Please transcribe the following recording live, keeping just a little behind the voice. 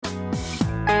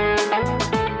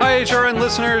HRN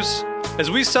listeners.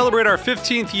 As we celebrate our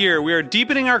 15th year, we are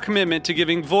deepening our commitment to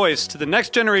giving voice to the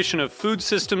next generation of food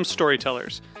systems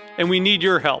storytellers, and we need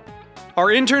your help. Our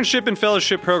internship and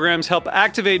fellowship programs help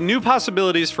activate new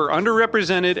possibilities for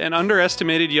underrepresented and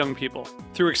underestimated young people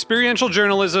through experiential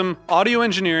journalism, audio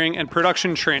engineering, and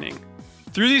production training.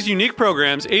 Through these unique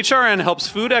programs, HRN helps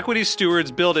food equity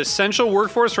stewards build essential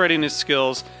workforce readiness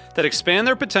skills that expand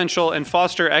their potential and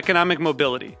foster economic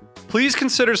mobility. Please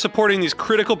consider supporting these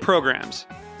critical programs.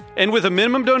 And with a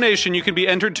minimum donation, you can be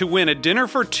entered to win a dinner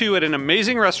for two at an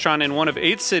amazing restaurant in one of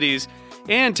 8 cities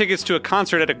and tickets to a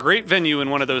concert at a great venue in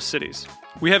one of those cities.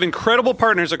 We have incredible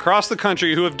partners across the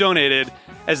country who have donated,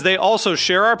 as they also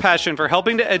share our passion for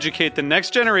helping to educate the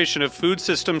next generation of food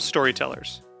systems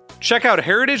storytellers. Check out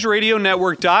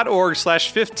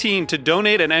heritageradionetwork.org/15 to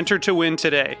donate and enter to win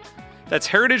today. That's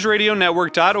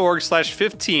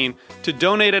heritageradionetwork.org/15 to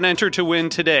donate and enter to win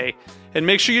today. And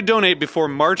make sure you donate before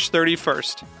March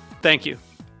 31st. Thank you.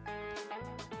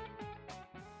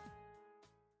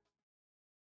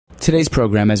 Today's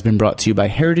program has been brought to you by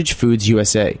Heritage Foods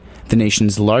USA, the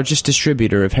nation's largest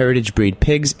distributor of heritage breed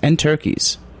pigs and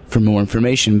turkeys. For more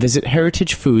information, visit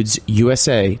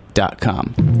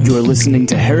heritagefoodsusa.com. You're listening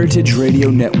to Heritage Radio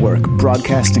Network,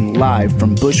 broadcasting live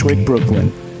from Bushwick,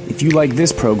 Brooklyn. If you like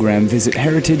this program, visit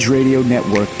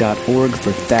heritageradionetwork.org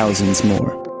for thousands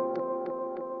more.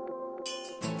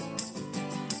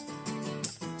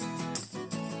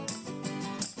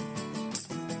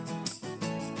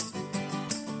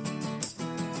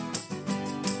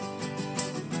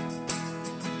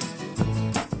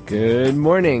 Good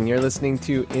morning. You're listening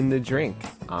to In the Drink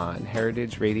on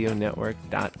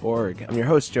heritageradionetwork.org. I'm your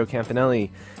host, Joe Campanelli,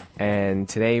 and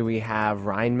today we have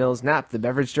Ryan Mills-Knapp, the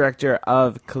beverage director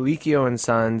of Colicchio &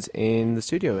 Sons, in the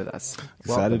studio with us.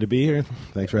 Excited to be here.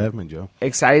 Thanks for having me, Joe.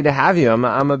 Excited to have you.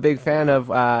 I'm a big fan of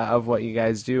what you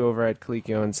guys do over at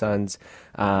Colicchio & Sons.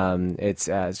 It's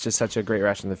just such a great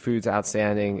restaurant. The food's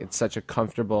outstanding. It's such a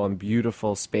comfortable and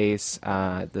beautiful space.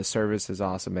 The service is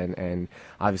awesome, and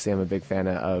obviously I'm a big fan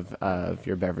of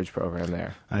your beverage program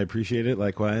there. I appreciate it.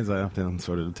 Likewise, I often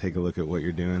sort of take a look at what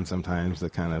you're doing sometimes to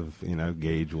kind of,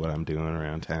 gauge what I'm doing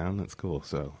around town. That's cool.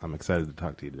 So I'm excited to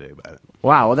talk to you today about it.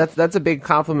 Wow, well that's a big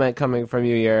compliment coming from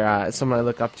you. You're someone I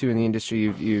look up to in the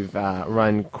industry. You've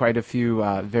run quite a few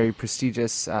very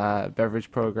prestigious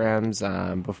beverage programs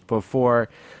before.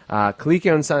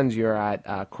 Colicchio & Sons, you're at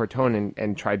Cortone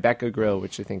and Tribeca Grill,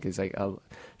 which I think is like a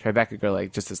Tribeca Grill,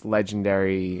 like just this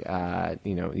legendary.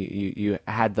 You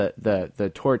had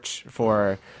the torch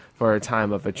for a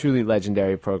time of a truly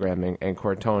legendary program, and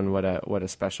Cortone, what a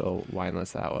special wine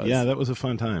list that was. Yeah, that was a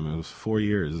fun time. It was 4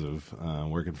 years of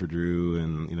working for Drew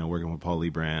and working with Paul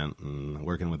Liebrandt and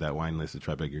working with that wine list at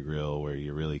Tribeca Grill, where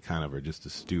you really kind of are just a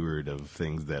steward of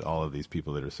things that all of these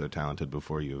people that are so talented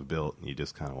before you have built, and you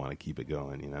just kind of want to keep it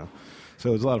going, So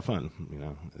it was a lot of fun.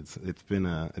 It's been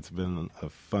a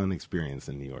fun experience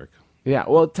in New York. Yeah,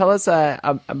 well, tell us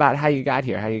about how you got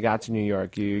here, how you got to New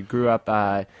York. You grew up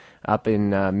in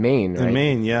Maine, right? In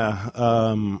Maine, yeah.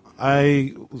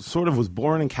 I sort of was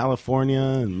born in California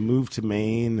and moved to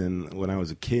Maine and when I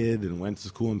was a kid and went to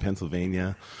school in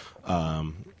Pennsylvania.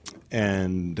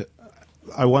 And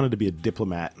I wanted to be a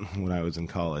diplomat when I was in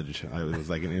college. I was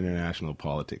like an international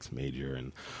politics major.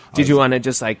 And did you want to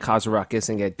just like cause a ruckus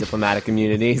and get diplomatic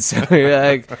immunity? So you're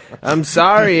like, I'm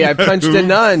sorry, I punched a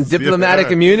nun. Diplomatic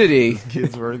immunity.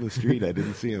 Kids were in the street. I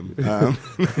didn't see them.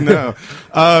 No.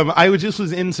 I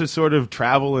was into sort of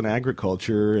travel and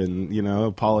agriculture and,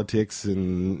 politics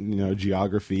and,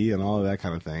 geography and all of that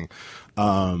kind of thing.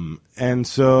 And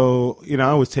so,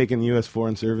 I was taking the U.S.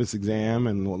 Foreign Service exam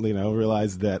and,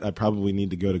 realized that I probably need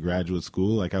to go to graduate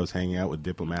school. Like I was hanging out with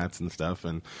diplomats and stuff.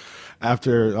 And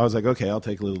after I was like, okay, I'll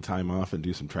take a little time off and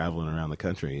do some traveling around the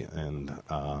country. And,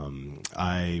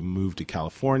 I moved to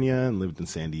California and lived in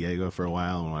San Diego for a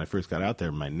while. And when I first got out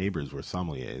there, my neighbors were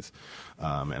sommeliers.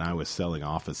 And I was selling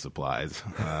office supplies.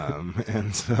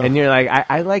 And you're like,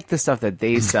 I like the stuff that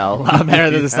they sell a lot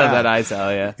better than the stuff that I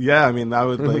sell, yeah. Yeah, I mean, I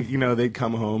would like, they'd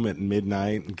come home at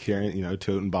midnight and carrying,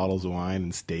 toting bottles of wine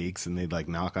and steaks, and they'd like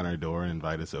knock on our door and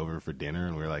invite us over for dinner.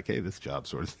 And we were like, hey, this job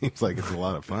sort of seems like it's a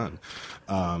lot of fun.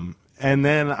 And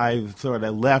then I sort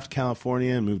of left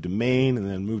California and moved to Maine and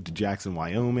then moved to Jackson,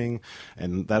 Wyoming.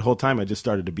 And that whole time I just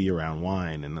started to be around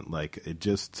wine. And like it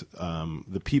just,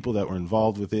 the people that were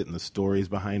involved with it and the stories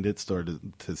behind it started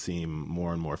to seem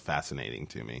more and more fascinating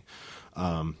to me.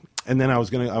 And then I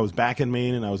was back in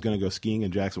Maine and I was going to go skiing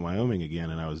in Jackson, Wyoming again.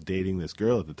 And I was dating this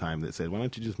girl at the time that said, why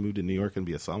don't you just move to New York and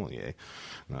be a sommelier?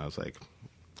 And I was like,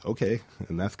 okay,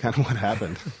 and that's kind of what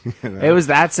happened. You know? It was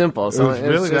that simple. It So was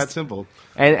really that simple.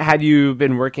 And had you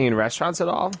been working in restaurants at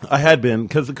all? I had been,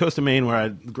 because the coast of Maine, where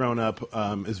I'd grown up,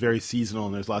 is very seasonal,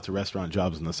 and there's lots of restaurant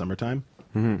jobs in the summertime.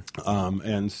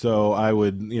 And so I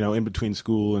would, in between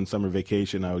school and summer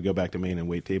vacation, I would go back to Maine and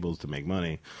wait tables to make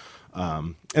money.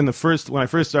 And when I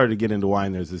first started to get into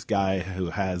wine, there's this guy who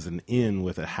has an inn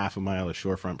with a half a mile of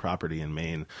shorefront property in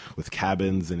Maine with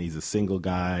cabins, and he's a single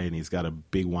guy, and he's got a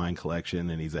big wine collection,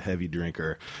 and he's a heavy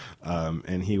drinker.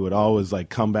 And he would always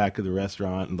come back to the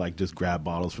restaurant and just grab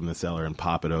bottles from the cellar and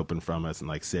pop it open from us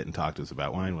and sit and talk to us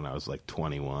about wine when I was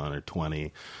 21 or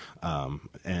 20.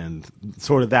 And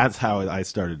sort of that's how I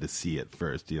started to see it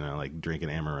first, drinking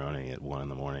Amarone at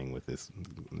 1 a.m. with this,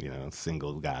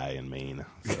 single guy in Maine.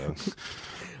 So.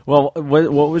 Well,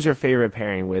 what was your favorite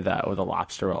pairing with a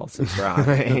lobster roll? Since we're on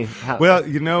Maine? Well,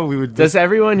 we would. Does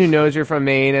everyone who knows you're from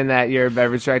Maine and that you're a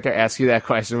beverage director ask you that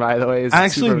question? By the way,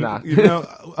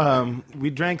 we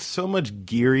drank so much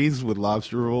Geary's with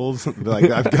lobster rolls.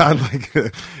 I've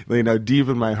got deep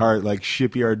in my heart,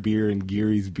 Shipyard beer and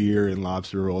Geary's beer and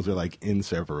lobster rolls are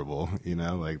inseparable.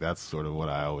 That's sort of what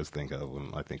I always think of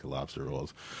when I think of lobster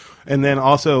rolls. And then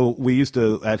also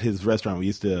at his restaurant we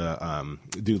used to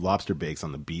do lobster bakes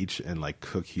on the beach and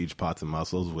cook huge pots of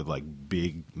mussels with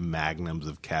big magnums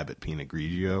of Cabot Pinot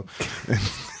Grigio.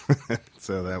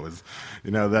 So that was,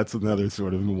 that's another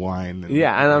sort of wine. And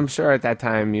I'm sure at that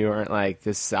time you weren't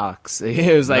this sucks.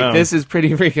 It was this is pretty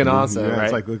freaking awesome,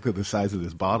 right? It's look at the size of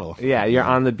this bottle. Yeah, you're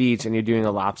on the beach and you're doing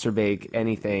a lobster bake.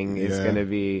 Anything is going to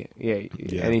be,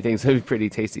 anything's going to be pretty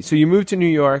tasty. So you moved to New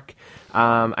York.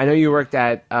 I know you worked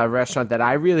at a restaurant that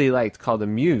I really liked called the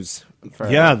Muse.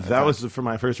 That was for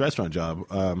my first restaurant job.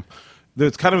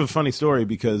 It's kind of a funny story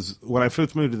because when I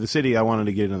first moved to the city, I wanted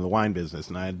to get into the wine business,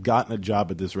 and I had gotten a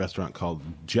job at this restaurant called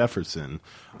Jefferson,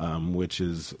 which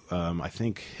is I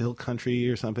think Hill Country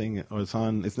or something.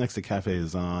 It's next to Cafe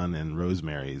Azan and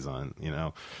Rosemary's on.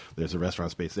 There's a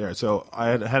restaurant space there. So I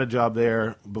had a job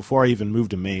there before I even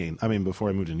moved to Maine. Before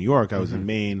I moved to New York, I was in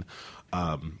Maine.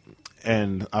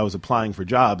 And I was applying for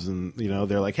jobs, and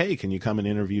they're like, "Hey, can you come and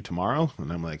interview tomorrow?"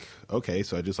 And I'm like, "Okay."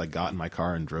 So I just got in my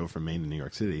car and drove from Maine to New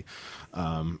York City,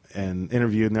 and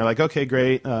interviewed. And they're like, "Okay,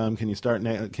 great. Can you start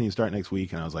next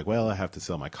week?" And I was like, "Well, I have to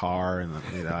sell my car, and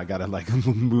I gotta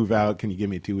move out. Can you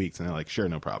give me 2 weeks?" And they're like, "Sure,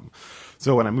 no problem."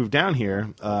 So when I moved down here,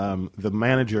 the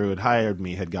manager who had hired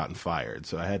me had gotten fired,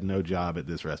 so I had no job at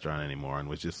this restaurant anymore, and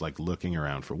was just looking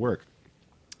around for work.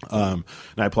 And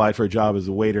I applied for a job as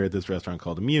a waiter at this restaurant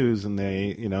called the Muse, and they,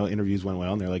 interviews went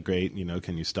well, and they're like, "Great,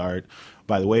 can you start?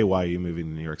 By the way, why are you moving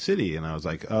to New York City?" And I was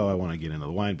like, "Oh, I want to get into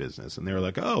the wine business." And they were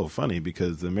like, "Oh, funny,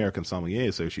 because the American Sommelier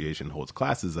Association holds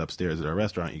classes upstairs at our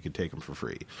restaurant. You could take them for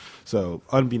free." So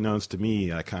unbeknownst to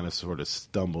me, I kind of sort of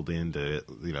stumbled into,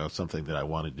 something that I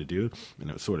wanted to do, and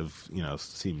it sort of,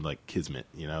 seemed like kismet,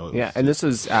 Yeah, and this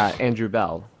was Andrew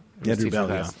Bell. Andrew Bell,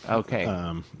 yeah. Okay.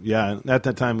 At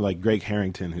that time, Greg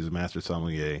Harrington, who's a master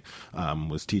sommelier,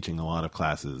 was teaching a lot of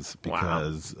classes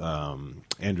because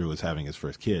Andrew was having his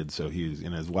first kid. So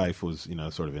his wife was,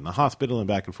 sort of in the hospital and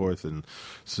back and forth. And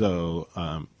so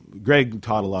Greg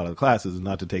taught a lot of the classes,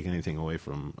 not to take anything away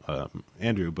from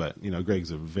Andrew, but,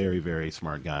 Greg's a very, very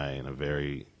smart guy and a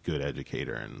very good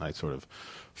educator. And I sort of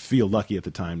feel lucky at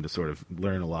the time to sort of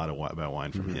learn a lot about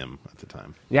wine from him at the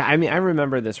time. Yeah, I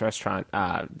remember this restaurant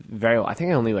very well. I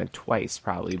think I only went twice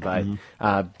probably, but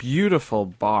beautiful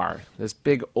bar, this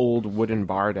big old wooden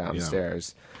bar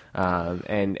downstairs.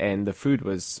 And the food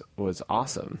was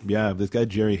awesome. Yeah, this guy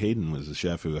Jerry Hayden was a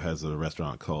chef who has a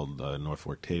restaurant called North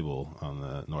Fork Table on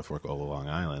the North Fork over Long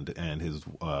Island, and his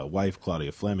wife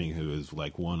Claudia Fleming, who is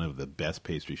one of the best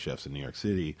pastry chefs in New York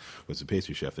City, was a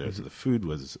pastry chef there. So the food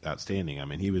was outstanding.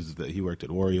 He worked at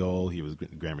Oriole, he was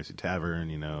at Gramercy Tavern,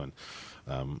 and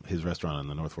his restaurant on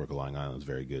the North Fork of Long Island was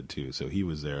very good too. So he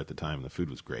was there at the time, and the food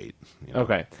was great.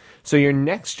 Okay, so your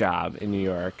next job in New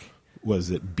York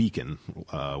was at Beacon,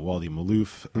 Wally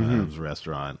Malouf's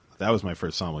restaurant. That was my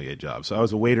first sommelier job. So I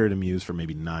was a waiter at a Muse for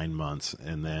maybe 9 months,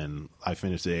 and then I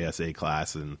finished the ASA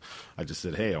class, and I just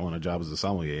said, "Hey, I want a job as a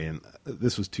sommelier." And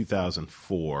this was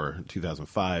 2004,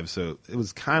 2005, so it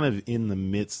was kind of in the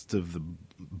midst of the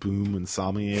boom in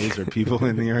sommeliers or people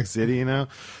in New York City, There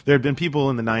had been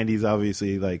people in the 90s,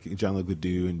 obviously, like Jean-Luc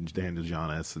Ledoux and Dan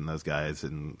DeJonis and those guys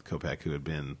and Kopech who had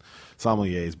been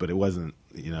sommeliers, but it wasn't,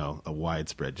 a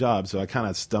widespread job. So I kind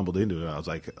of stumbled into it. I was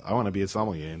like, I want to be a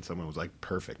sommelier. And someone was like,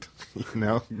 perfect,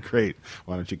 great.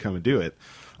 Why don't you come and do it?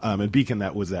 And Beacon,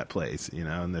 that was that place,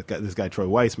 and this guy Troy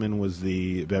Weissman was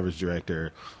the beverage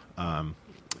director.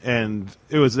 And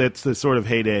it's the sort of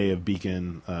heyday of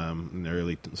Beacon in the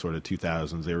early sort of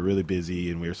 2000s. They were really busy,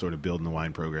 and we were sort of building the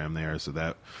wine program there. So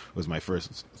that was my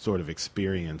first sort of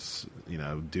experience,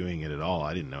 doing it at all.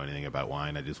 I didn't know anything about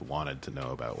wine. I just wanted to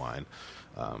know about wine.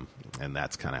 And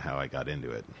that's kind of how I got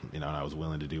into it, and I was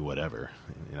willing to do whatever,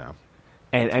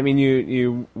 And I mean,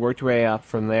 you worked your way up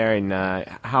from there, and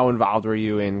how involved were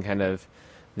you in kind of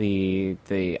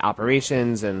the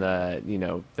operations and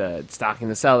the stocking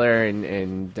the cellar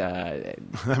and I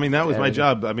mean, that was my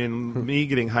job. I mean, me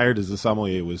getting hired as a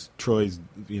sommelier was Troy's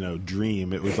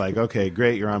dream. It was like, okay,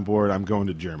 great, you're on board, I'm going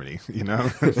to Germany,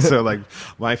 So like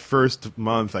my first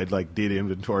month I'd like did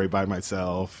inventory by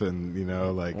myself, and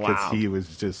Wow. because he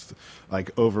was just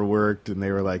like overworked, and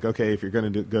they were like, okay, if you're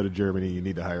going to go to Germany, you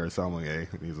need to hire a sommelier.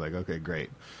 And he's like, okay, great.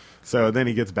 So then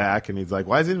he gets back, and he's like,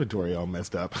 why is inventory all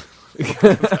messed up?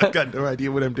 I've got no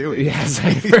idea what I'm doing. Yes,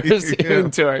 first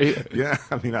inventory. Yeah,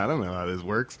 I mean, I don't know how this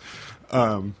works.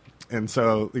 And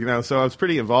so, so I was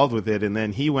pretty involved with it. And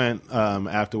then he went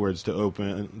afterwards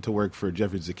to work for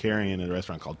Jeffrey Zakarian at a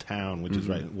restaurant called Town, which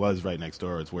was right next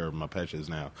door. It's where Mapech is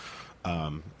now.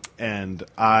 And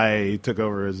I took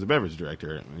over as the beverage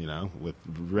director, with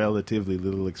relatively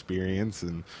little experience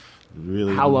and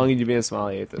really. How long had you been a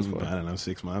sommelier at this point? I don't know,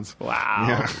 6 months. Wow.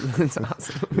 Yeah. That's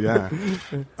awesome. Yeah.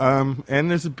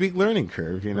 And there's a big learning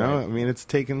curve, Right. I mean, it's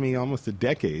taken me almost a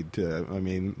decade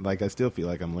I still feel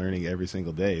like I'm learning every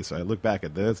single day. So I look back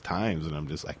at those times and I'm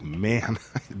just like, man,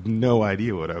 I had no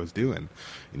idea what I was doing,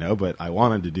 but I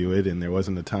wanted to do it, and there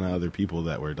wasn't a ton of other people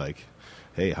that were like,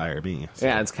 hey, hire me. So.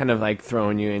 Yeah, it's kind of like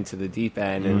throwing you into the deep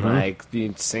end and like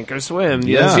you sink or swim.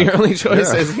 Yeah. Those are your only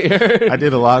choices here. I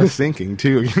did a lot of sinking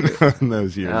too, in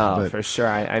those years. Oh, but for sure.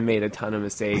 I made a ton of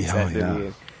mistakes. Oh, at the yeah.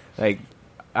 beginning. Like,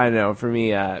 I don't know, for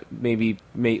me, maybe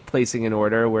placing an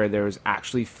order where there was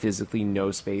actually physically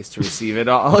no space to receive it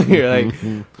all. You're like,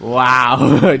 wow,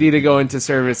 I need to go into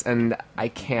service and I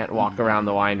can't walk around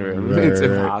the wine room. Right, It's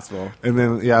right. impossible. And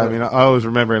then, I mean, I always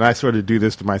remember, and I sort of do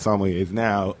this to my sommeliers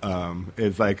now,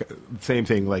 it's like, same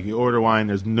thing, like you order wine,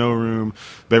 there's no room,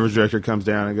 beverage director comes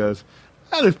down and goes,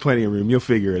 there's plenty of room, you'll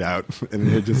figure it out. And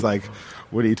they're just like,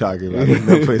 what are you talking about? There's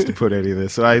no place to put any of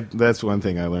this. So that's one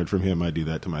thing I learned from him. I do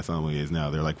that to my sommeliers now.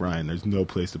 They're like, Ryan, there's no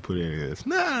place to put any of this.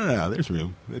 No, there's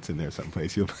room. It's in there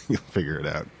someplace. You'll figure it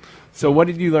out. So what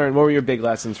did you learn? What were your big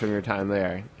lessons from your time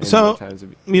there? And So, what times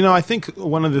have I think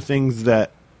one of the things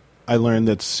that I learned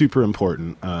that's super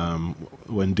important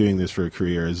when doing this for a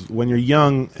career is when you're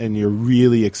young and you're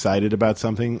really excited about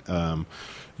something,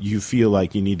 you feel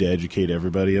like you need to educate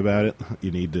everybody about it.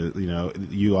 You need to,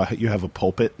 you have a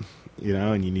pulpit,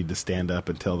 and you need to stand up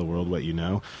and tell the world what you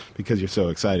know because you're so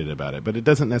excited about it. But it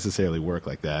doesn't necessarily work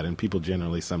like that, and people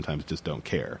generally sometimes just don't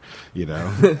care,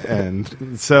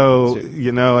 And so,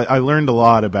 I learned a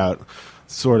lot about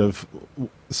sort of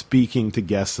speaking to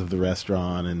guests of the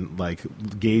restaurant and like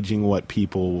gauging what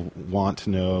people want to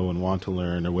know and want to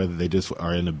learn, or whether they just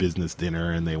are in a business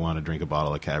dinner and they want to drink a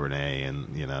bottle of Cabernet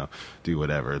and do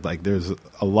whatever. Like there's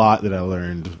a lot that I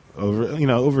learned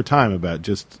over time about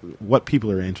just what people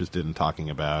are interested in talking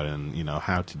about, and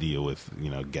how to deal with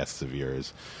guests of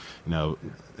yours,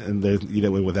 and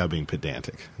without being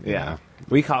pedantic. Yeah.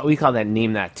 We call that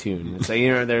name that tune. So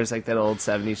there's like that old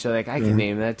 70s show, like I can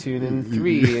name that tune in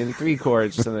 3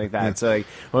 chords or something like that. So like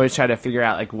we always try to figure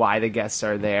out like why the guests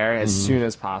are there as soon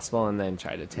as possible, and then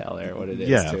try to tailor what it is.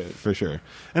 Yeah, to for sure.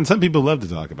 And some people love to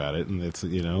talk about it, and it's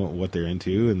what they're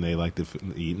into, and they like to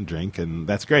eat and drink, and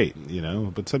that's great.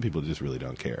 But some people just really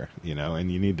don't care.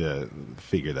 And you need to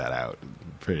figure that out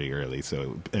pretty early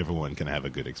so everyone can have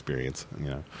a good experience.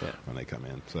 When they come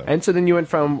in. So then you went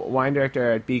from wine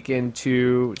director at Beacon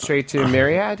straight to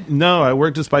Myriad? No, I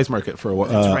worked at Spice Market for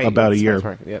about a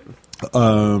year. Yep.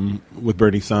 With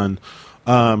Bernie Sun.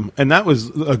 And that was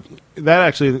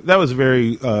a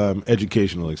very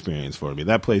educational experience for me.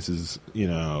 That place is,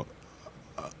 a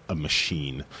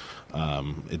machine.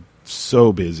 It's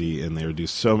so busy, and they would do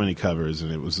so many covers,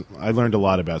 and I learned a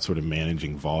lot about sort of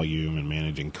managing volume and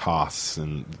managing costs,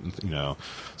 and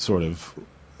sort of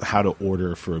how to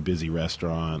order for a busy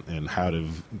restaurant, and how to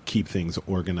keep things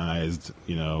organized,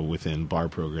 within bar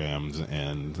programs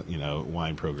and,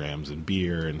 wine programs and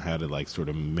beer, and how to like sort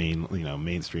of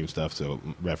mainstream stuff so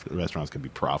restaurants can be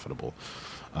profitable.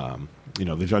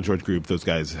 The John George Group, those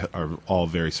guys are all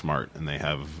very smart, and they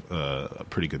have a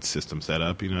pretty good system set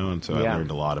up, and so I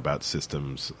learned a lot about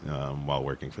systems while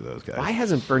working for those guys. Why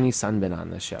hasn't Bernie Sun been on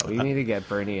the show? We need to get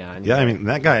Bernie on. Yeah, I mean,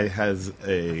 that guy has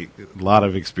a lot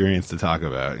of experience to talk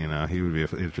about. He would be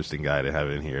an interesting guy to have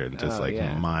in here and just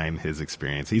mine his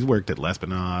experience. He's worked at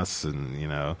L'Espinasse and,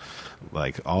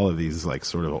 like all of these like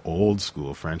sort of old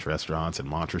school French restaurants in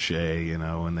Montrachet,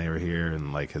 when they were here,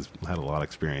 and like has had a lot of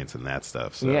experience in that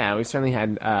stuff. So. Yeah, we certainly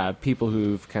had people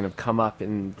who've kind of come up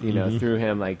and through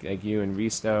him, like you and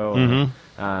Risto.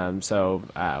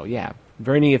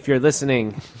 Bernie, if you're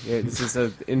listening, this is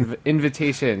an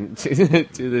invitation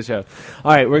to the show.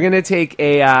 All right, we're going to take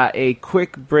a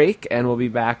quick break, and we'll be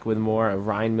back with more of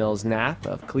Ryan Mills Knapp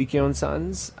of Colicchio &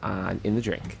 Sons on In the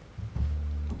Drink.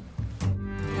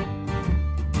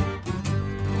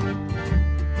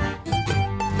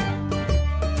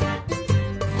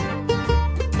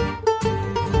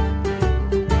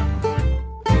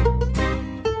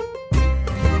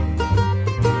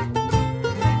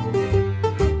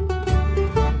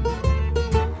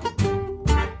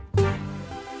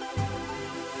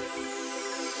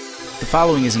 The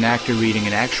following is an actor reading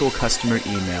an actual customer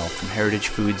email from Heritage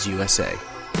Foods USA.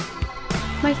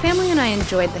 My family and I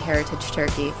enjoyed the Heritage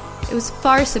turkey. It was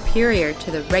far superior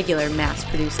to the regular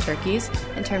mass-produced turkeys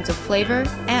in terms of flavor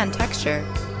and texture.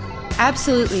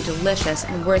 Absolutely delicious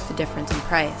and worth the difference in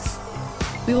price.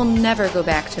 We will never go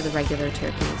back to the regular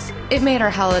turkeys. It made our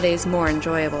holidays more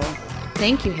enjoyable.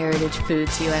 Thank you, Heritage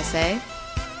Foods USA.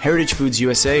 Heritage Foods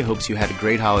USA hopes you had a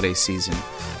great holiday season.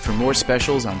 For more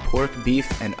specials on pork,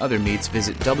 beef, and other meats,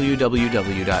 visit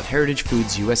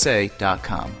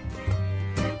www.heritagefoodsusa.com.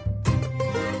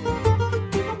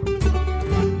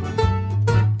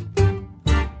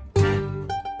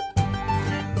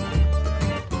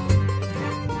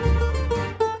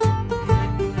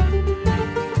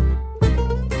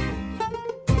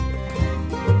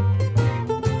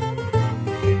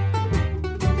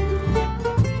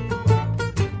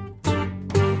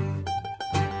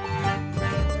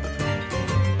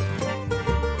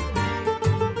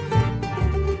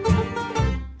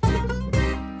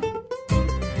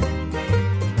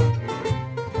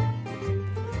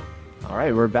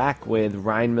 We're back with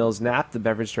Ryan Mills Knapp, the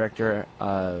beverage director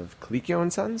of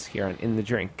Colicchio & Sons, here on In the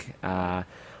Drink. All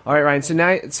right, Ryan.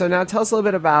 So now, tell us a little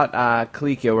bit about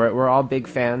Colicchio. We're all big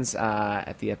fans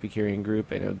at the Epicurean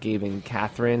Group. I know Gabe and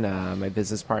Catherine, my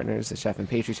business partners, the chef and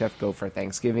pastry chef, go for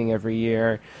Thanksgiving every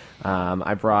year.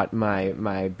 I brought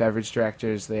my beverage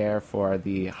directors there for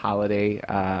the holiday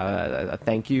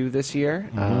thank you this year.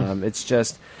 Mm-hmm. It's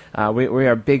just we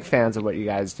are big fans of what you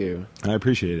guys do. I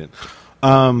appreciate it.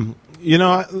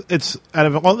 It's out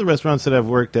of all the restaurants that I've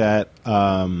worked at,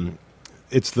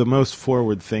 it's the most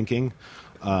forward thinking,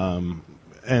 and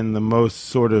the most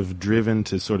sort of driven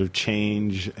to sort of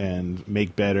change and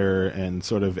make better, and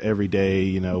sort of every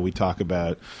day, we talk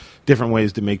about different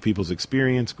ways to make people's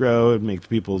experience grow and make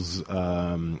people's,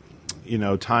 time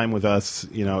with us,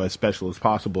 as special as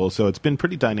possible. So it's been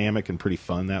pretty dynamic and pretty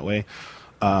fun that way.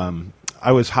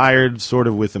 I was hired sort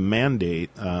of with a mandate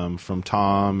from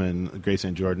Tom and Grace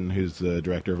St. Jordan, who's the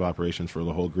director of operations for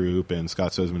the whole group, and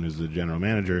Scott Sosman, who's the general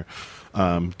manager,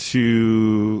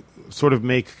 to sort of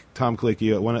make Tom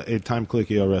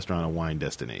Colicchio restaurant a wine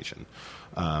destination.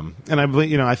 And I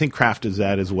believe, I think craft is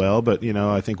that as well, but,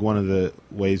 I think one of the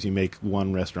ways you make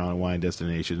one restaurant a wine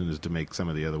destination is to make some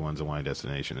of the other ones a wine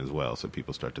destination as well, so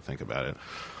people start to think about it.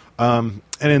 And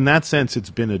in that sense,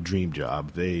 it's been a dream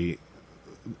job. They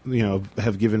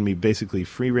have given me basically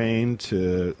free reign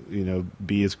to,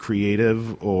 be as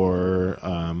creative or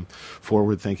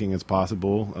forward-thinking as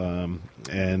possible,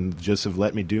 and just have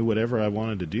let me do whatever I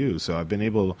wanted to do. So I've been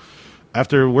able,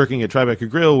 after working at Tribeca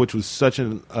Grill, which was such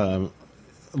a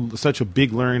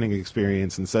big learning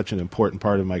experience and such an important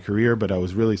part of my career, but I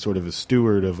was really sort of a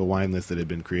steward of a wine list that had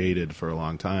been created for a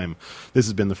long time. This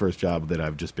has been the first job that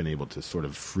I've just been able to sort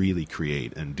of freely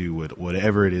create and do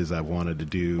whatever it is I've wanted to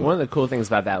do. One of the cool things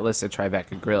about that list at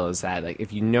Tribeca Grill is that, like,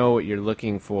 if you know what you're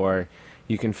looking for,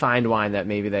 you can find wine that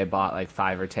maybe they bought like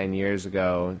 5 or 10 years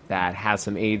ago that has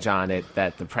some age on it,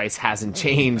 that the price hasn't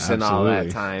changed in all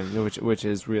that time, which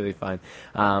is really fun.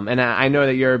 And I know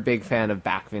that you're a big fan of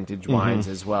back vintage wines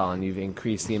as well, and you've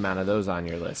increased the amount of those on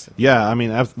your list. Yeah, I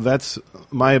mean, that's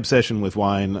my obsession with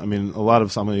wine. I mean, a lot of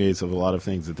sommeliers have a lot of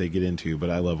things that they get into, but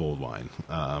I love old wine.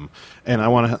 And I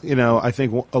want to, I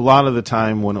think a lot of the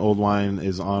time when old wine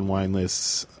is on wine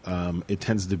lists, it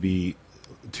tends to be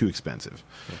too expensive,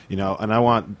 and I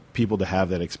want people to have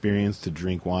that experience to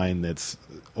drink wine that's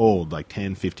old, like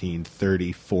 10, 15,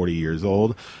 30, 40 years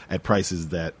old, at prices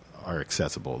that are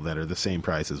accessible, that are the same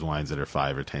price as wines that are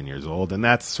 5 or 10 years old. And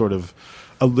that's sort of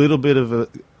a little bit of a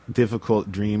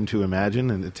difficult dream to imagine,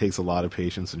 and it takes a lot of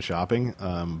patience and shopping.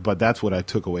 But that's what I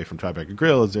took away from Tribeca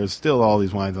Grill, is there's still all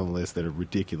these wines on the list that are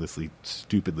ridiculously,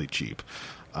 stupidly cheap.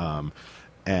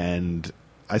 And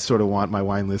I sort of want my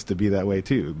wine list to be that way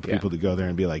too. People to go there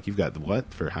and be like, "You've got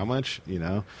what for? How much?" You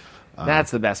know,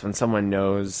 that's the best when someone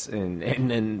knows, and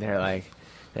then they're like,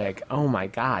 "Oh my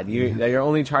God, you're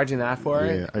only charging that for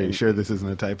it?" Are you sure this isn't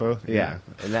a typo? Yeah,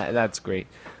 and that's great.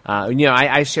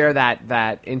 I share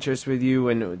that interest with you.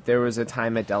 And there was a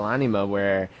time at Del Anima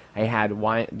where I had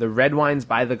wine. The red wines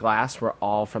by the glass were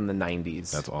all from the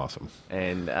 90s. That's awesome.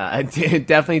 And it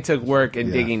definitely took work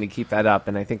and digging to keep that up.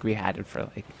 And I think we had it for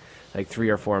like 3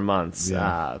 or 4 months.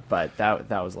 But that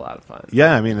was a lot of fun.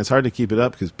 Yeah, I mean, it's hard to keep it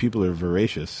up because people are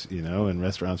voracious, and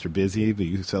restaurants are busy, but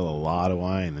you sell a lot of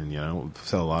wine and,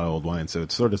 sell a lot of old wine. So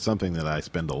it's sort of something that I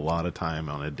spend a lot of time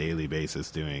on a daily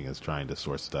basis doing, is trying to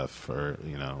source stuff for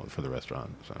the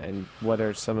restaurant. So. And what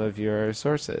are some of your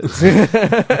sources?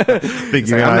 I think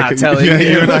you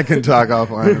and I can talk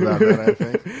offline about that, I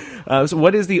think. So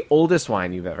what is the oldest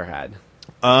wine you've ever had?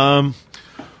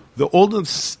 The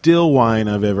oldest still wine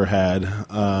I've ever had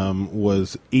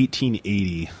was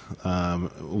 1880.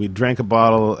 We drank a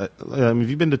bottle. Have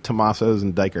you been to Tommaso's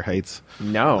in Diker Heights?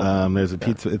 No. There's a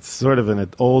pizza. It's sort of an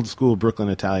old school Brooklyn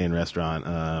Italian restaurant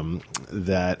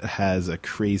that has a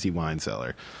crazy wine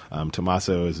cellar.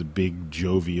 Tommaso is a big,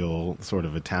 jovial sort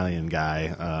of Italian guy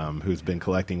who's been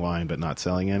collecting wine but not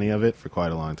selling any of it for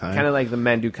quite a long time. Kind of like the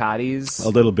Manducatis? A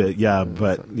little bit, yeah.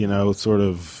 But, sort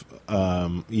of...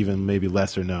 even maybe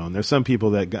lesser known. There's some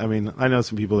people that, I know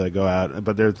some people that go out,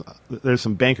 but there's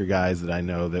some banker guys that I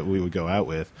know that we would go out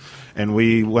with. And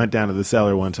we went down to the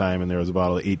cellar one time, and there was a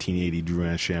bottle of 1880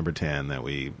 Drouhin Chambertin that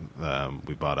we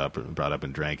brought up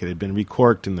and drank. It had been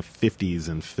recorked in the 50s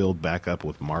and filled back up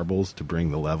with marbles to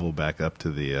bring the level back up to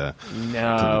the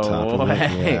top of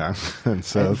it. Yeah. And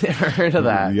so I've never heard of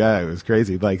that. Yeah, it was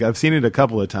crazy. Like, I've seen it a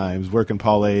couple of times, working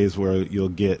Paulays, where you'll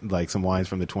get like some wines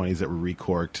from the 20s that were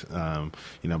recorked,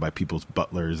 by people's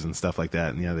butlers and stuff like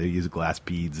that. And they use glass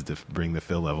beads to bring the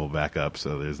fill level back up,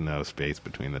 so there's no space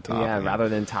between the top. Yeah, rather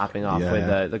than topping off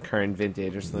with the current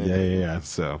vintage or something. Yeah.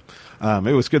 So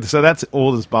it was good. So that's the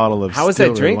oldest bottle of. How was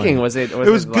that drinking? Was it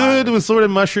good. It was sort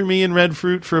of mushroomy and red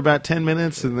fruit for about 10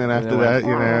 minutes, and then after that,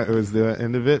 it was the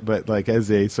end of it. But like as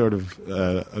a sort of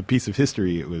a piece of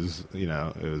history, it was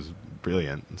it was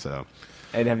brilliant. So.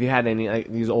 And have you had any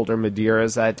these older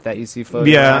Madeiras that you see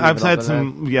floating? Yeah, I've had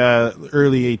some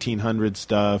early 1800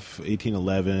 stuff,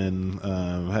 1811.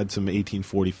 Had some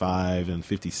 1845 and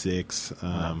 56.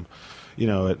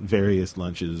 At various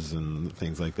lunches and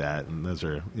things like that. And those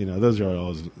are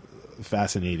always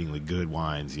fascinatingly good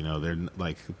wines. They're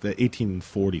like the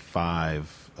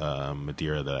 1845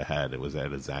 Madeira that I had. It was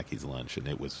at a Zaki's lunch, and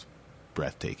it was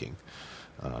breathtaking.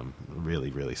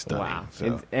 Really, really stunning. Wow.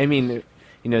 So.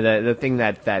 The thing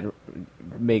that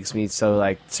makes me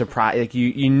so surprised,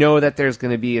 that there's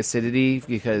going to be acidity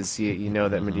because you know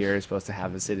that Madeira is supposed to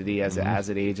have acidity as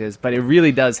it ages, but it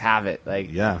really does have it.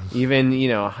 Even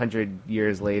 100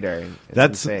 years later,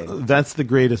 that's insane. That's the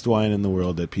greatest wine in the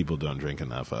world that people don't drink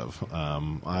enough of.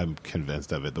 I'm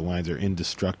convinced of it. The wines are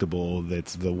indestructible.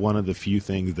 That's one of the few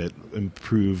things that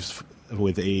improves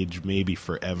with age, maybe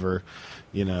forever.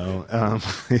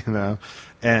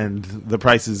 And the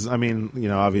prices,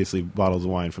 obviously bottles of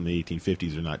wine from the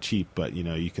 1850s are not cheap, but,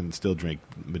 you can still drink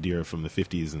Madeira from the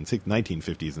 50s and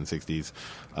 1950s and 60s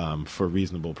for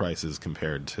reasonable prices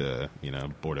compared to,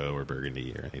 Bordeaux or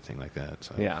Burgundy or anything like that.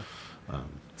 So, yeah.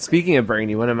 Speaking of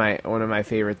Burgundy, one of my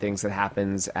favorite things that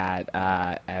happens at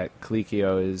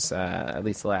Colicchio is, at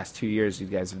least the last 2 years, you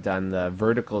guys have done the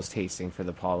verticals tasting for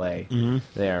the Paulay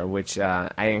there, which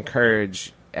I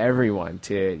encourage everyone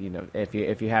to,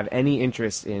 if you have any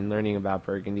interest in learning about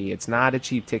Burgundy, it's not a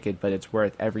cheap ticket, but it's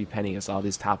worth every penny. Because all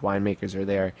these top winemakers are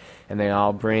there, and they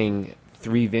all bring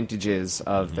 3 vintages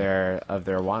of their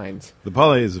wines. The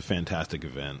Paulay is a fantastic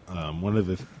event. One of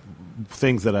the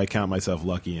things that I count myself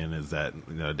lucky in is that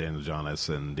Daniel Jonas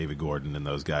and David Gordon and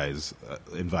those guys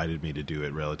invited me to do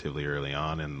it relatively early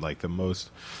on, and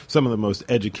some of the most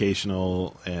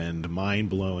educational and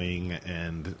mind-blowing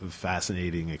and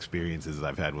fascinating experiences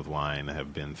I've had with wine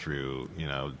have been through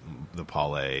the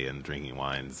Paulay and drinking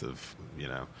wines of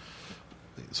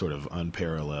sort of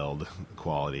unparalleled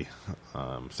quality.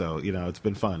 So it's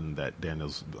been fun that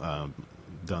Daniel's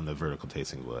done the vertical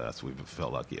tasting with us, we've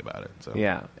felt lucky about it. So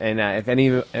Yeah, and if any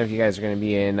of you guys are going to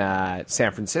be in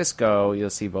San Francisco, you'll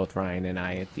see both Ryan and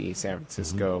I at the San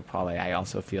Francisco Parlay. I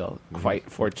also feel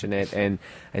quite fortunate, and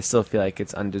I still feel like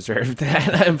it's undeserved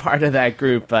that I'm part of that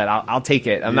group, but I'll take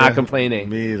it. I'm not complaining.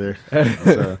 Me either.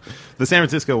 So, the San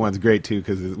Francisco one's great too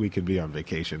because we could be on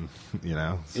vacation, sort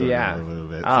of a little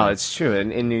bit. Oh, it's true.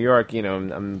 In New York,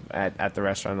 I'm at the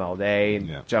restaurant all day,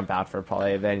 and jump out for a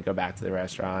parlay, then go back to the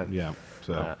restaurant. Yeah.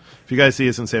 So if you guys see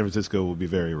us in San Francisco, we'll be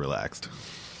very relaxed.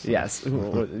 Yes.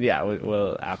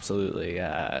 We'll absolutely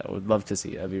would love to see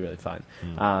you. That'd be really fun.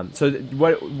 So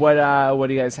what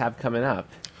do you guys have coming up?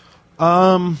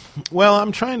 Well,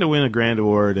 I'm trying to win a grand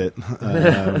award at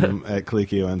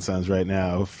Colicchio and Sons right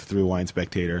now through Wine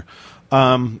Spectator,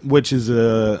 which is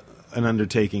an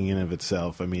undertaking in of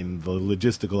itself. I mean, the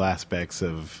logistical aspects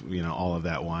of all of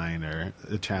that wine are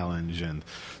a challenge, and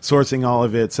sourcing all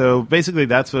of it. So basically,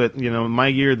 that's what my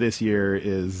year this year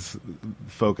is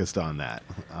focused on that.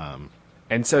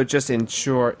 And so, just in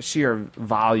sheer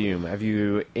volume, have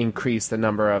you increased the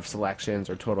number of selections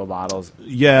or total bottles?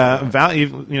 Yeah,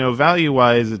 value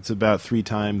wise, it's about 3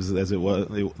 times as it was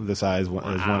the size as when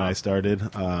I started.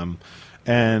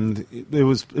 And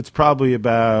it's probably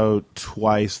about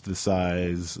twice the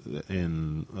size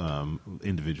in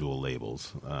individual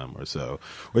labels or so,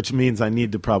 which means I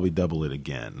need to probably double it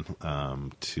again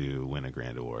to win a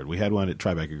grand award. We had one at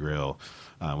Tribeca Grill.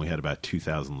 We had about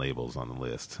 2,000 labels on the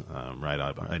list. Right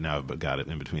now I've got it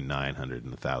in between 900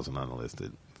 and 1,000 on the list at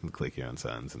Colicchio and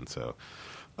Sons, and so.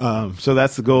 So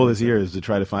that's the goal this year, is to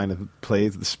try to find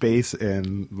a space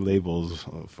and labels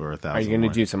for 1,000. Are you going to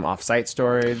do some off-site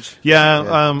storage?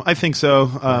 Yeah. I think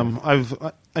so.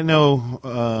 I know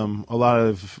a lot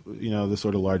of the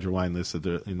sort of larger wine lists that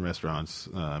in restaurants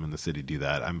in the city do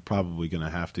that. I'm probably going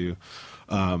to have to.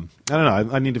 I don't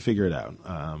know. I need to figure it out.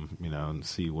 And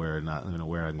see where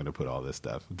where I'm going to put all this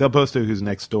stuff. Del Posto, who's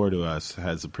next door to us,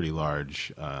 has a pretty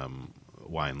large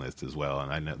wine list as well,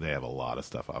 and I know they have a lot of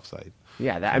stuff offsite.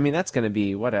 Yeah, that's going to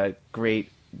be what a great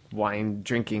wine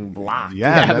drinking block.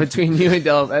 Yeah, between you and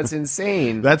Del, that's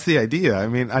insane. That's the idea. I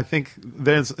mean, I think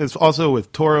it's also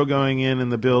with Toro going in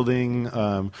the building,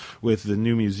 with the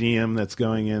new museum that's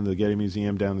going in, the Getty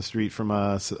Museum down the street from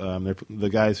us. The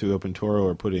guys who opened Toro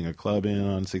are putting a club in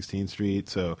on 16th Street,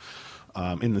 so.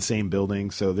 In the same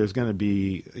building, so there's going to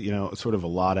be sort of a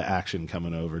lot of action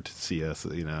coming over to see us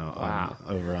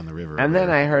over on the river. And then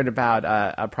I heard about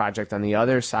a project on the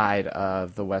other side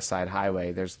of the West Side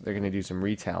Highway. They're going to do some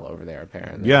retail over there,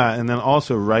 apparently. Yeah, and then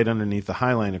also right underneath the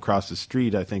High Line across the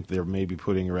street, I think they're maybe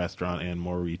putting a restaurant and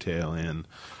more retail in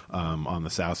on the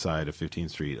south side of 15th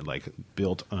Street, like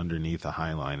built underneath the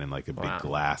High Line in like a big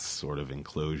glass sort of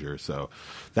enclosure. So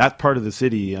that part of the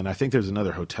city, and I think there's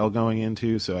another hotel going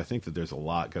into. So I think that there's a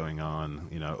lot going on,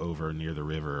 over near the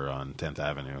river on 10th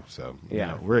Avenue. So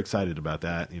we're excited about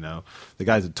that. The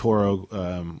guys at Toro,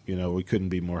 we couldn't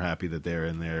be more happy that they're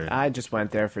in there. I just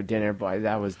went there for dinner, boy,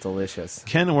 that was delicious.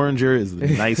 Ken Oringer is the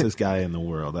nicest guy in the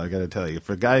world. I got to tell you,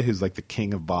 for a guy who's like the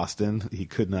king of Boston, he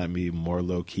could not be more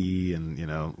low key, and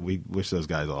we wish those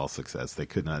guys all success.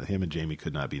 Him and Jamie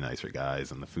could not be nicer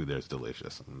guys, and the food there is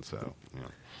delicious. And so,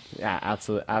 yeah,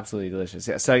 absolutely delicious.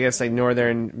 Yeah, so I guess like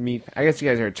northern meat. I guess you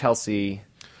guys are Chelsea,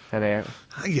 and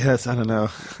I guess I don't know.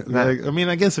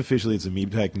 I guess officially it's a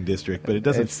meatpacking district, but it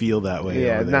doesn't feel that way.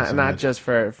 Yeah, not just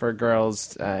for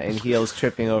girls in heels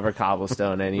tripping over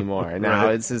cobblestone anymore. Now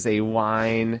this is a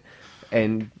wine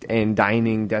and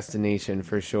dining destination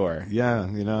for sure. Yeah,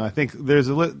 I think there's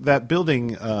that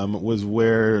building was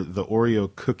where the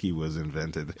Oreo cookie was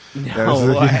invented. No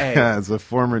way. Yeah, it's a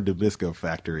former Nabisco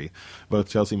factory, both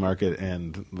Chelsea Market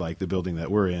and like the building that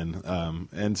we're in.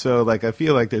 And so like I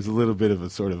feel like there's a little bit of a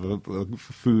sort of a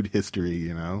food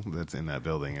history, that's in that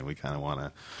building, and we kind of want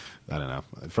to. I don't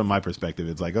know. From my perspective,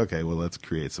 it's like, okay, well, let's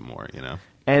create some more,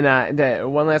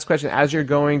 And one last question: as you're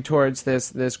going towards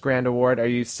this grand award, are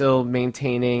you still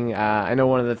maintaining? I know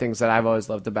one of the things that I've always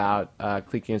loved about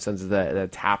Colicchio and Sons is the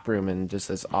tap room and just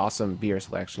this awesome beer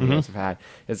selection you guys have had.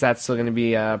 Is that still going to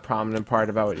be a prominent part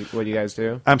about what you guys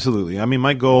do? Absolutely. I mean,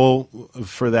 my goal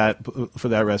for that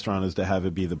restaurant is to have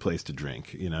it be the place to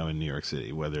drink, in New York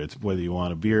City. Whether you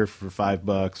want a beer for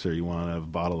 $5 or you want a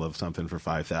bottle of something for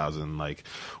 $5,000,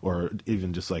 or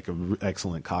even just like an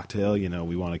excellent cocktail,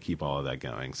 we want to keep all of that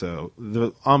going. So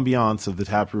the ambiance of the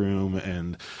tap room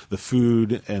and the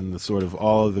food and the sort of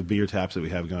all of the beer taps that we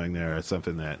have going there is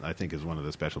something that I think is one of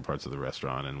the special parts of the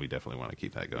restaurant, and we definitely want to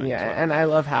keep that going. Yeah, as well. And I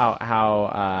love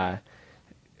how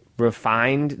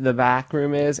refined the back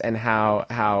room is and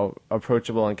how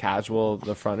approachable and casual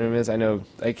the front room is. I know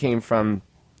I came from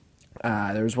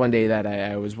There was one day that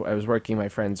I was working my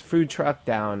friend's food truck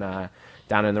down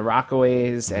in the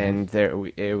Rockaways, and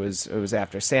it was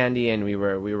after Sandy, and we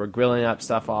were grilling up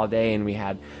stuff all day, and we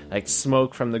had like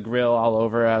smoke from the grill all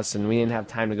over us, and we didn't have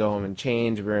time to go home and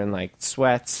change. We were in like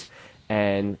sweats,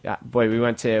 and boy, we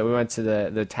went to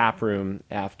the tap room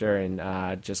after,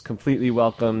 and just completely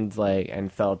welcomed, like,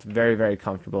 and felt very, very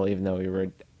comfortable, even though we were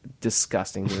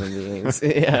disgusting human beings.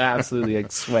 Yeah, absolutely,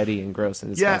 like, sweaty and gross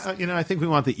and disgusting. Yeah, I think we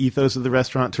want the ethos of the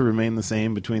restaurant to remain the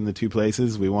same between the two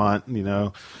places. We want,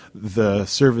 the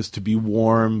service to be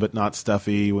warm but not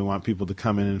stuffy. We want people to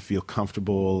come in and feel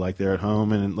comfortable, like they're at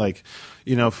home. And, like,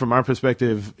 from our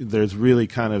perspective, there's really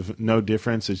kind of no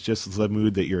difference. It's just the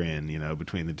mood that you're in,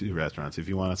 between the two restaurants. If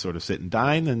you want to sort of sit and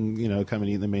dine, then, come and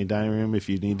eat in the main dining room. If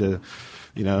you need to,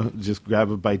 just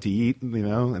grab a bite to eat,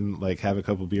 and, like, have a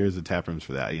couple beers, the tap room's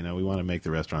for that. We want to make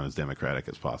the restaurant as democratic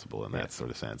as possible in that sort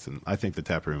of sense. And I think the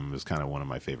tap room is kind of one of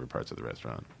my favorite parts of the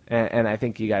restaurant. And I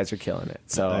think you guys are killing it.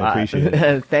 So I appreciate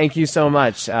it. Thank you so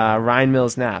much. Ryan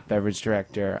Mills-Knapp, beverage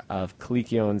director of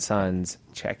Colicchio & Sons.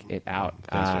 Check it out.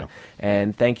 Thanks, Joe.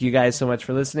 And thank you guys so much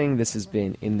for listening. This has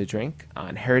been In the Drink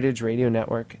on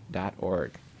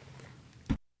heritageradionetwork.org.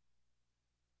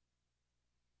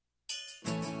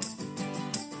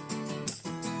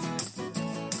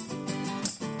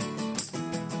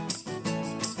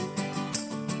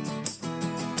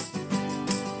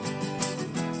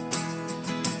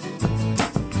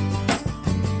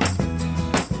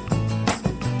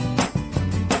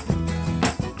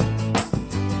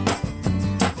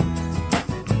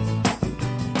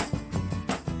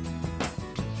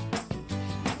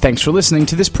 Thanks for listening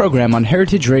to this program on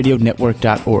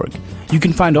heritageradionetwork.org. You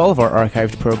can find all of our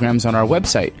archived programs on our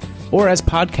website or as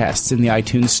podcasts in the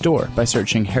iTunes Store by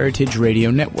searching Heritage Radio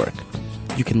Network.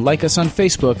 You can like us on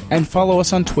Facebook and follow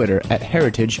us on Twitter at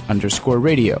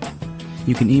 @heritage_radio.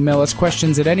 You can email us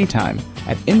questions at any time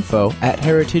at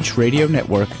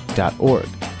info@heritageradionetwork.org.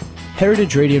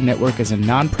 Heritage Radio Network is a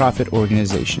non-profit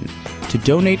organization. To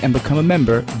donate and become a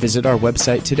member, visit our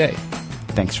website today.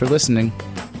 Thanks for listening.